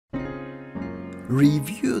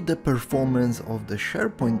Review the performance of the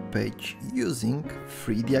SharePoint page using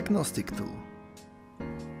free diagnostic tool.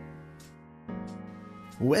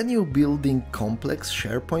 When you're building complex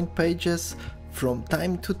SharePoint pages, from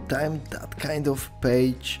time to time that kind of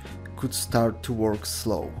page could start to work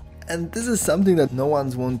slow. And this is something that no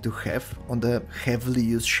one's want to have on the heavily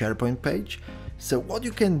used SharePoint page. So what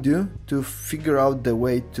you can do to figure out the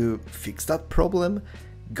way to fix that problem,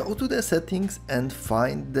 go to the settings and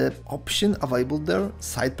find the option available there,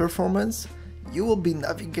 site performance. You will be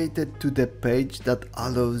navigated to the page that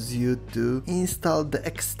allows you to install the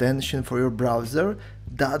extension for your browser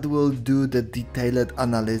that will do the detailed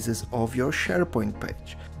analysis of your SharePoint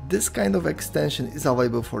page. This kind of extension is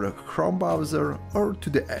available for a Chrome browser or to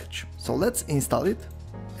the Edge. So let's install it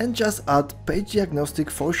and just add Page Diagnostic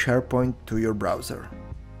for SharePoint to your browser.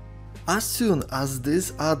 As soon as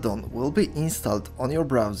this add-on will be installed on your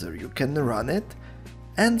browser, you can run it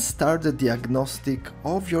and start the diagnostic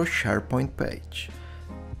of your SharePoint page.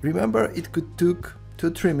 Remember, it could take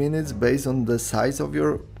 2-3 minutes based on the size of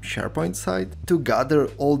your SharePoint site to gather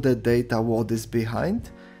all the data what is behind,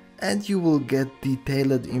 and you will get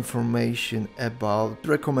detailed information about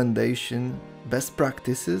recommendation, best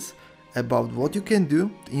practices, about what you can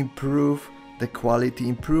do to improve the quality,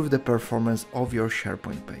 improve the performance of your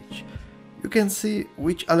SharePoint page. You can see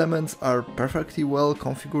which elements are perfectly well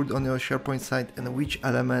configured on your SharePoint site and which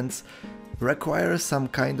elements require some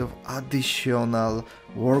kind of additional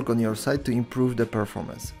work on your site to improve the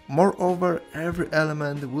performance. Moreover, every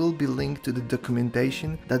element will be linked to the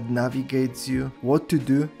documentation that navigates you what to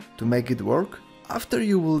do to make it work. After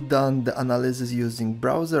you will done the analysis using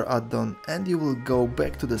browser add-on and you will go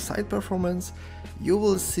back to the site performance, you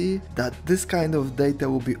will see that this kind of data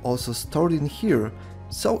will be also stored in here.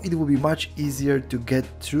 So it will be much easier to get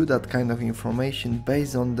through that kind of information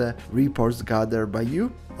based on the reports gathered by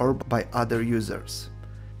you or by other users.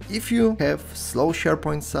 If you have slow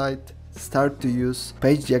SharePoint site, start to use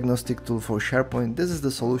Page Diagnostic tool for SharePoint. This is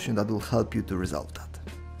the solution that will help you to resolve that.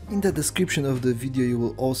 In the description of the video you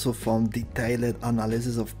will also find detailed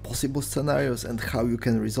analysis of possible scenarios and how you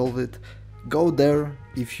can resolve it. Go there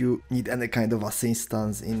if you need any kind of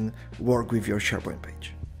assistance in work with your SharePoint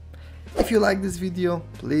page. If you like this video,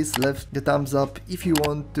 please leave the thumbs up. If you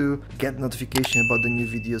want to get notification about the new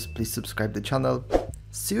videos, please subscribe the channel.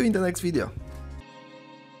 See you in the next video.